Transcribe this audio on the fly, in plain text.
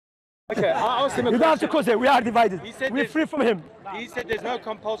Okay, I asked him a You don't have to cause it. We are divided. We're free from him. He said there's no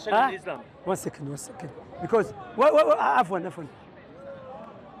compulsion in Islam. 1 second, 1 second. Because what have one.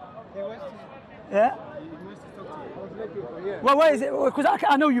 Yeah. Well, why is it? Because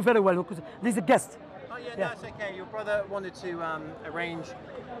I know you very well. Because this is a guest. Oh yeah, that's okay. Your brother wanted to arrange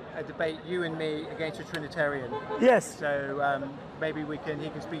a debate, you and me, against a Trinitarian. Yes. So maybe he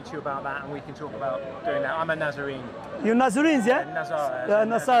can speak to you about that, and we can talk about doing that. I'm a Nazarene. You're Nazarenes, yeah? Nazara.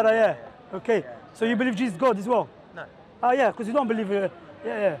 Nasara, yeah. Okay. Yeah. So you believe Jesus is God as well? No. Oh yeah, because you don't believe.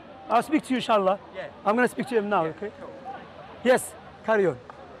 Yeah. I'll speak to you, inshallah. Yeah. I'm gonna speak to him now. Yeah, okay. Cool. Yes. Carry on.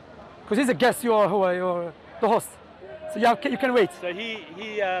 Because he's a guest. You're the host. So you can wait. So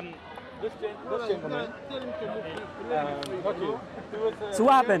this gentleman. So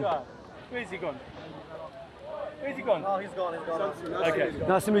what happened? Where's he gone? Oh, he's gone. Okay.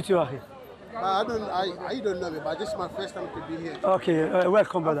 Nice to meet you, Akhi. I don't know me, but this is my first time to be here. Okay,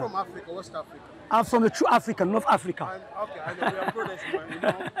 welcome, brother. I'm from Africa, West Africa. I'm from the true Africa, North Africa. Okay, I know we are brothers,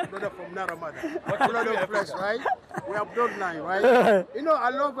 man. Brother from Naramada. Brother of flesh, right? We are bloodline, right? I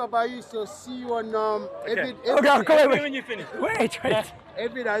love about you to see you on Okay, come Wait when you finish. Wait.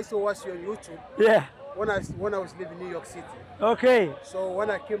 every day I used to watch you on YouTube. Yeah. When I was living in New York City. Okay. So when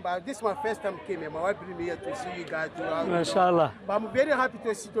I came back, this is my first time came here. My wife bring me here to see you guys. MashaAllah. But I'm very happy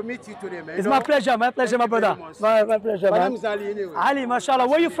to meet you today, man. It's my pleasure, my brother. My pleasure, My man. name is Ali anyway. Ali, MashaAllah.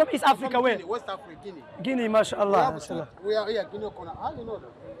 Where are you from? East Africa, From where? Guinea, West Africa, Guinea. Guinea, MashaAllah. We are here, Guinea corner. How do you know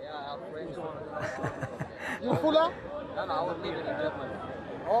that? Yeah, I have friends. You Fula? No, I was living in Germany.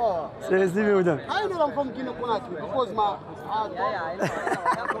 Oh. So he's living with them. I know I'm from Guinea Conakry because my. I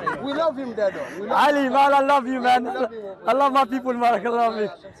know. We love him there though. Ali, man, I love you, man. I love my people, man. I love you.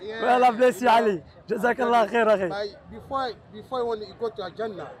 Well, Allah bless you, Ali. Jazakallah khair, akhi. Before you go to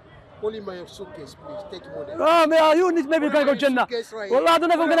Jannah, only my suitcase, please. Take him on. Oh, man, you need maybe going to go Jannah. Well, I don't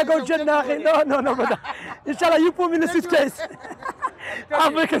know if I'm going to go Jannah, akhi. No, brother. Inshallah, you put me in the suitcase.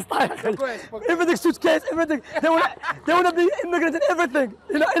 African style. Everything suitcase, everything. They want to be immigrants and everything.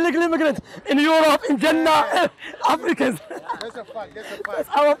 Illegal immigrants in Europe, in Jannah, Africans. That's a fact. That's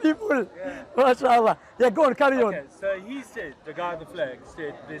our people. Yeah. MashaAllah. Yeah, go on, carry on. Okay, so he said, the guy with the flag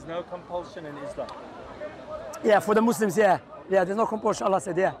said, there's no compulsion in Islam. Yeah, for the Muslims, yeah. Yeah, there's no compulsion, Allah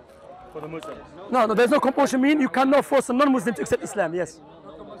said, yeah. For the Muslims? No, there's no compulsion. Mean you cannot force a non-Muslim to accept Islam, yes.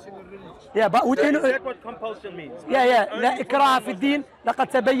 Yeah, but so is that what compulsion means? Yeah. لا إكراه في الدين لقد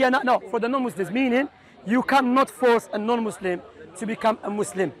تبين. No, for the non-Muslims, meaning you cannot force a non-Muslim to become a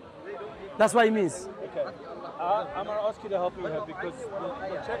Muslim. That's what it means. Okay. I'm going to ask you to help me here because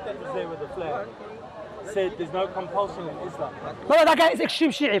the chap that was there with the flag said there's no compulsion in Islam. No, that guy is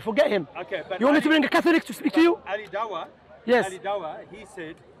extreme Shi'i. Forget him. Okay, but you want me to bring a Catholic to speak to you? Ali Dawah. Yes. Ali Dawah.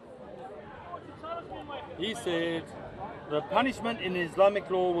 He said the punishment in Islamic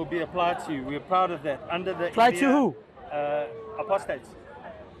law will be applied to you. We're proud of that. Under the applied to who? Apostates.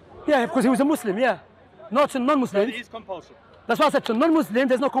 Yeah, because he was a Muslim. Yeah, not to non-Muslim. So there is compulsion. That's why I said to non-Muslim,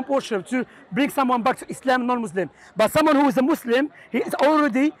 there's no compulsion to bring someone back to Islam, non-Muslim. But someone who is a Muslim, he is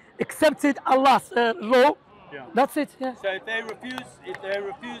already accepted Allah's law. Yeah. That's it. Yeah. So if they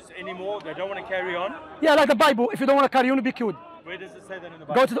refuse anymore, they don't want to carry on. Yeah, like the Bible. If you don't want to carry on, you'll be killed. Where does it say that in the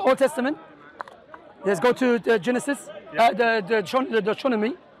Bible? Go to the Old Testament. Yes, go to Genesis, the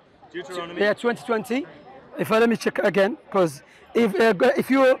Deuteronomy. Deuteronomy. Yeah, 2020. Let me check again, because if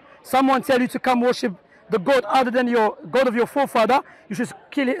someone tell you to come worship the God other than your God of your forefather, you should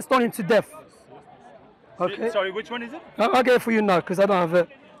kill it, stone him to death. Okay. Sorry, which one is it? I'll get it for you now, because I don't have it.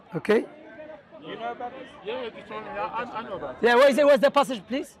 Okay. You know about this? Yeah, Deuteronomy. I know that. Yeah, where is it? Where's the passage,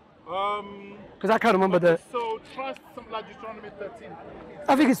 please? Because I can't remember the. So try something like Deuteronomy 13.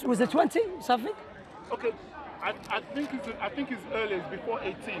 I think was it 20 something? Okay, I think it's early. It's before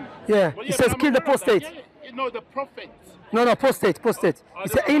 18. Yeah, it says kill the apostate. No, the prophet. No, apostate.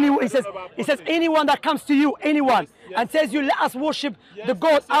 He says anyone that comes to you, anyone, and says you let us worship the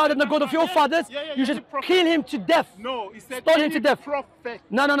God other than the God of your fathers, you should kill him to death. No, he said stone him to death. Prophet.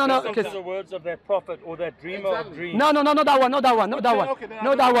 No. Those are the words of that prophet or that dreamer of dreams. No, not that one. Not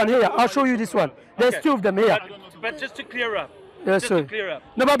that one. Here, I'll show you this one. There's two of them here. But just to clear up. Yes, just to clear up.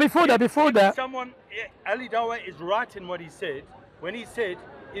 No, but before that. Ali Dawah is right in what he said when he said,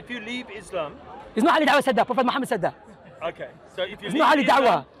 if you leave Islam. It's not Ali Dawah said that. Prophet Muhammad said that. Okay, so if you it's leave not Ali Islam,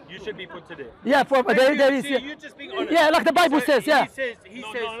 Dawah. You should be put to death. Yeah, there is. You're just being honest. Yeah, like the Bible says. Yeah. He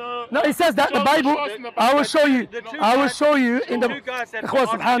says. No, it says that the Bible. I will show you. I will show you in the.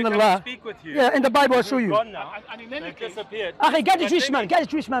 Subhanallah. Yeah, in the Bible I'll show you. Gone now. And in any case, disappeared. Okay, get the Jewish man. Get the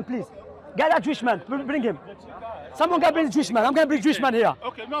Jewish man, please. Get that Jewish man. Bring him. Someone got to bring the Jewish man. I'm going to bring Jewish man here.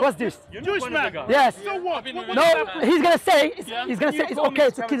 Okay, no. What's this? Jewish man. Yes. So what? No, he's going to say it's okay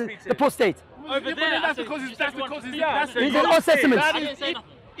to kill the apostate. Over there, that's because it's He's in Old Testament.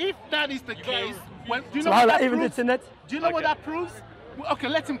 If that is the case, well, do you So know how what like that even proves? internet? Do you know what that proves? Well, okay,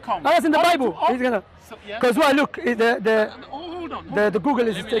 let him come. No, that's in the Bible. He's gonna. Because why? Look, Hold on. the Google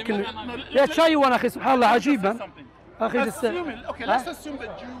is taking. Yeah, try you one, أخي. سبحان الله عجيب man. أخي just. Okay, let's assume the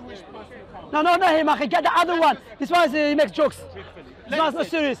Jewish person comes. No, not him, أخي. Get the other one. This one he makes jokes. This one's not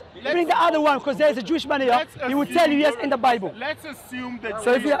serious. Bring the other one because there's a Jewish man here. He will tell you yes in the Bible. Let's assume the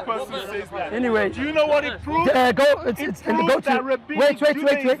So if Jewish you- person says that. Anyway. Do you know what it proves? It's in the go to.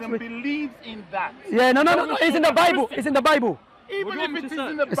 Wait. Believes in that. Yeah, no. It's in the Bible. It's in the Bible. Even if it is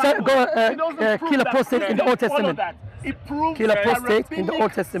in the It said Bible, go, it doesn't prove kill that apostate in the Old Christians follow Testament. that. It proves Kill that apostate in the rabbinic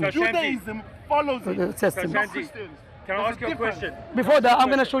Old Testament. Judaism follows The it. Testament. Not Christians. Can I ask you a difference. question? Before that, I'm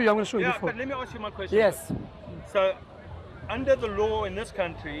going to show you. Yeah, before. but let me ask you my question. Yes. So, under the law in this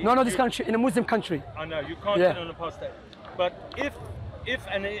country... No, this you- country, in a Muslim country. I know, you can't Yeah. kill an apostate. But if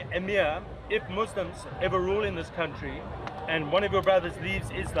an emir, if Muslims ever rule in this country, and one of your brothers leaves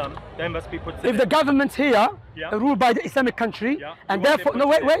Islam, they must be put to If the death. government here Yeah. ruled by the Islamic country, Yeah. and You want therefore, them no,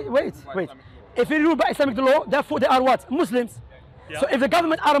 put wait. to death. If it ruled by Islamic law, therefore they are what? Muslims. Yeah. So if the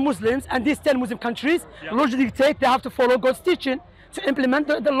government are Muslims, and these 10 Muslim countries Yeah. logically dictate they have to follow God's teaching to implement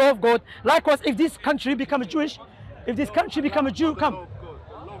the law of God. Likewise, if this country becomes Jewish, if this country becomes a Jew, come.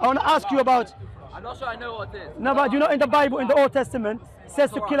 I want to ask you about. I'm not sure I know what it is. No, but you know in the Bible, in the Old Testament, it says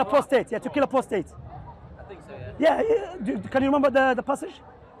to kill apostate. Yeah, to kill apostate. I think so, yeah. Yeah. Can you remember the passage?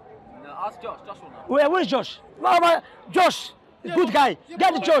 No, ask Josh. Josh will know. Where's Josh? Josh, good guy.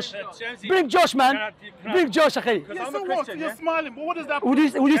 Get the Josh. Shamsi, Bring Josh, man. can I- Bring Josh, akhi. Because Yeah, I'm so a what? Christian, You're yeah? smiling, but what does that Would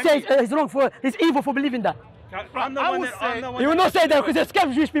you say he's wrong for, he's evil for believing that? I'm the I one would that... say- I'm the one He will not say that because they're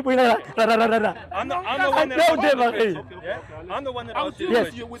scam Jewish people. You know, I'm the one that... I asked know you them, the okay. question. Yeah? I'm the one that I'm asked you the Yes.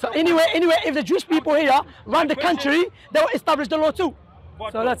 question. So anyway, if the Jewish people here run the country, they will establish the law too.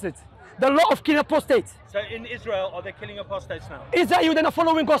 What So law? that's it. The law of killing apostates. So in Israel, are they killing apostates now? Israel, they're not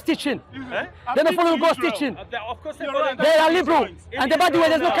following God's teaching. Huh? They're not following God's teaching. Of course You're they're right. They are liberal. In And by the way,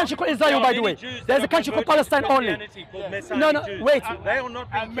 there's no Israel country called now, Israel, there by are the many way. Jews There's that a country called converted to Palestine only. Christianity called Messianic No, Jews. wait. They are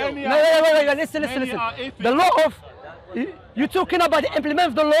not being And killed. many No, wait, listen. are atheists. The law of, you're talking about the implement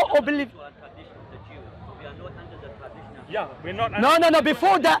of the law or believe? Yeah, we're not... No,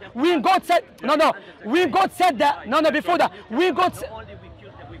 before that, when God said, when God said that, before that, when God said,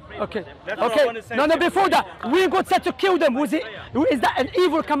 okay, That's what I want to say. before that, when God said to kill them, is that an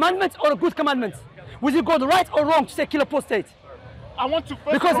evil commandment or a good commandment? Was it God right or wrong to say kill apostate? I want to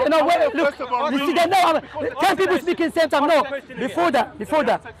first Because, of all, no, I want wait, to look, first of all you see read- that now, because 10 people speaking at the same time, no, before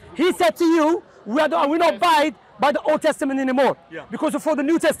that, he said to you, we not abide by the Old Testament anymore, Yeah. because for the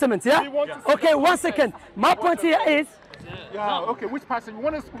New Testament, yeah? We want to see Okay, 1 second, my point here is, Yeah, okay, which passage? We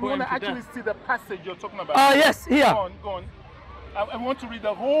want to actually see the passage you're talking about. yes, here, Go on. I want to read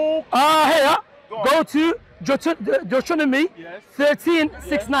the whole... here, Go on. go to Deuteronomy Yes.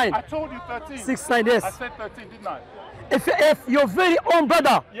 13:6-9. I told you 13. 6-9, yes. I said 13, didn't I? If your very own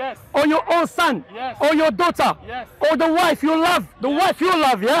brother, Yes. or your own son, Yes. or your daughter, Yes. or the wife you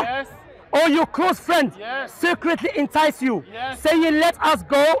love, yeah? Yes. Or your close friend Yes. secretly entice you, Yes. saying, let us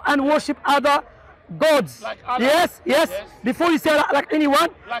go and worship other gods. Like Allah. Yes. Yes. Before you say like anyone,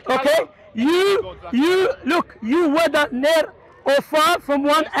 Like okay? Allah. You whether near or far from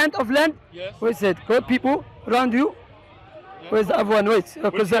one end of land. Yes. Where is it? Good people around you. Where's the other one? Wait.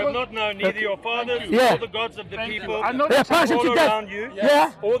 Which have not known neither your fathers Yeah. nor the gods of the Thank you. people I know They are that punishing all to death. around you,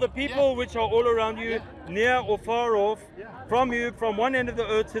 Yeah. or the people which are all around you, near or far off, from you, from one end of the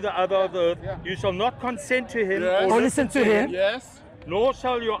earth to the other of the earth. You shall not consent to him Yes. Or listen to him. Yes. nor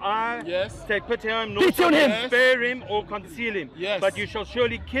shall your eye Yes. take pity on him, nor Pity shall on you him. spare him or conceal him. Yes. But you shall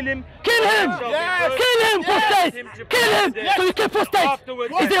surely kill him. Kill him! Shall be Yes. first Kill him, apostate! him to Kill him! punish So you kill apostate!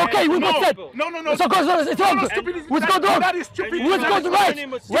 Afterwards, Is it okay? We No. got said. No. So God, it's wrong. No, stupidity. What's God wrong? That is stupid. What's God right?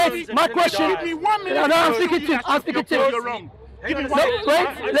 Wait, my question. Give me 1 minute. No, I'm speaking to him. I'm speaking to him. You're wrong. Give me No, 1 minute.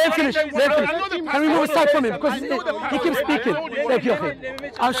 wait, let him finish. Let him I know the finish. Can we move aside from him? Because he keeps speaking. Thank you.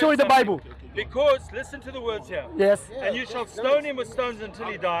 Okay. I'll show you the Bible. Because, listen to the words here. Yes. And you shall stone him with stones until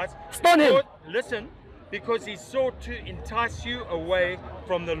he dies. Stone him. Listen, because he sought to entice you away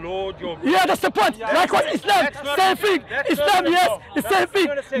from the Lord your God. Yeah, that's the point. Likewise, Islam, That's not- same thing. that's Islam, not- yes, the same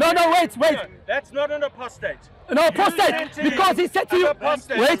thing. No, wait. That's not an apostate. No, apostate, because he said to you, wait,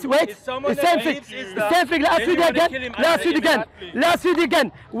 the same thing, let's read it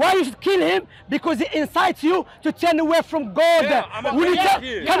again, Why you should kill him? Because he incites you to turn away from God.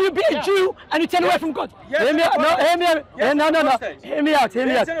 Can you be a Jew and you turn away from God? Hear me out. Hear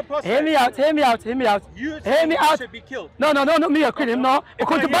me out. No, not me, I kill him, no.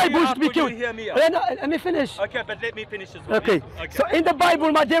 According to the Bible, you should be killed. Let me finish. Okay, but let me finish as well. Okay, so in the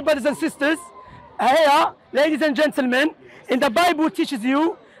Bible, my dear brothers and sisters, here, ladies and gentlemen, in the Bible teaches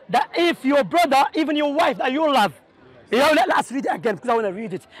you that if your brother, even your wife that you love, let's read it again because I want to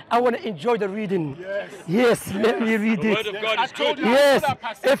read it. I want to enjoy the reading. Yes, let me read it. The word of God is good. Yes,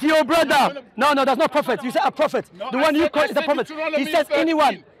 if your brother, no, that's not prophet. You said a prophet. The one you call is a prophet. He says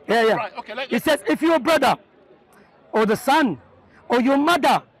anyone. He says if your brother, or the son, or your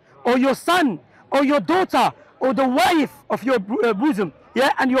mother, or your son, or your daughter, or the wife of your bosom,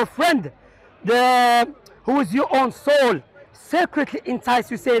 and your friend, who is your own soul, secretly entice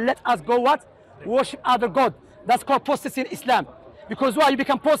you, say, let us go what? Worship other God. That's called apostasy in Islam. Because why? You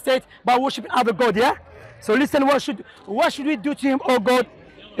become apostate by worshiping other God, So listen, what should we do to him, O God?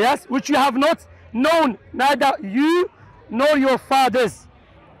 Yes, which you have not known, neither you nor your fathers,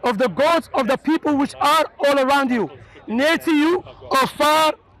 of the gods of the people which are all around you, near to you, or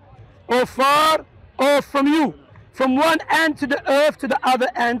far off from you, from one end to the earth to the other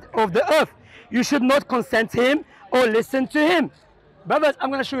end of the earth. You should not consent to him or listen to him. Brothers, I'm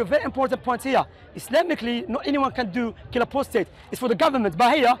going to show you a very important point here. Islamically, not anyone can kill apostate. It's for the government,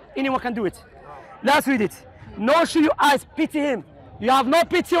 but here, anyone can do it. Let's read it. Nor should your eyes pity him. You have no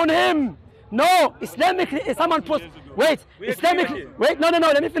pity on him. No, Islamically, if someone let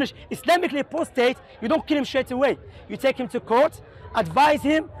me finish. Islamically, apostate, you don't kill him straight away. You take him to court, advise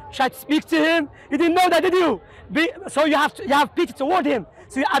him, try to speak to him. You didn't know that, did you? So you have pity toward him.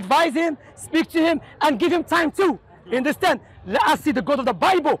 So you advise him, speak to him, and give him time too. You understand? Let us see the God of the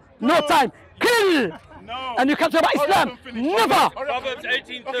Bible. No time. Kill! No. And you can't talk about Islam. Never! Proverbs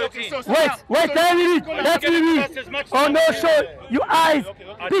 18:13. Wait, let me read. Oh, no, show your eyes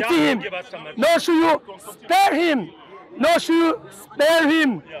pity him. No, should you spare him. No, should you spare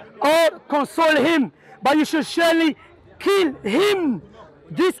him or console him. But you should surely kill him.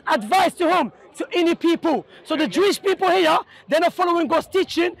 This advice to whom? To any people. So the Jewish people here, they're not following God's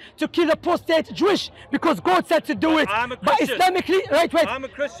teaching to kill the apostate Jewish because God said to do it. But Islamically, wait. I'm a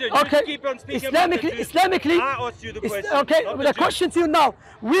Christian. Okay. You keep on speaking Islamically, I asked you the question. Okay, the question to you now: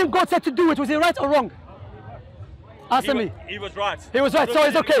 when God said to do it, was he right or wrong? Answer me. He was right. He was right, so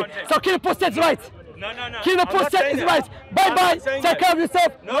it's okay. So kill the apostate is right. No. Kill the apostate is right. Bye. Take care of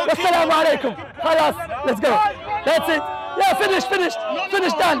yourself. Wassalamu alaikum. Khalas. Let's go. That's it. Yeah, finish,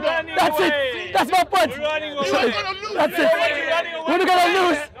 done. That's it. That's my point. That's it. We're gonna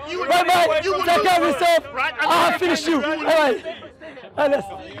lose. Bye. Take care of yourself. I'll finish you. All right.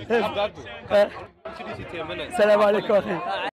 Salam alaikum.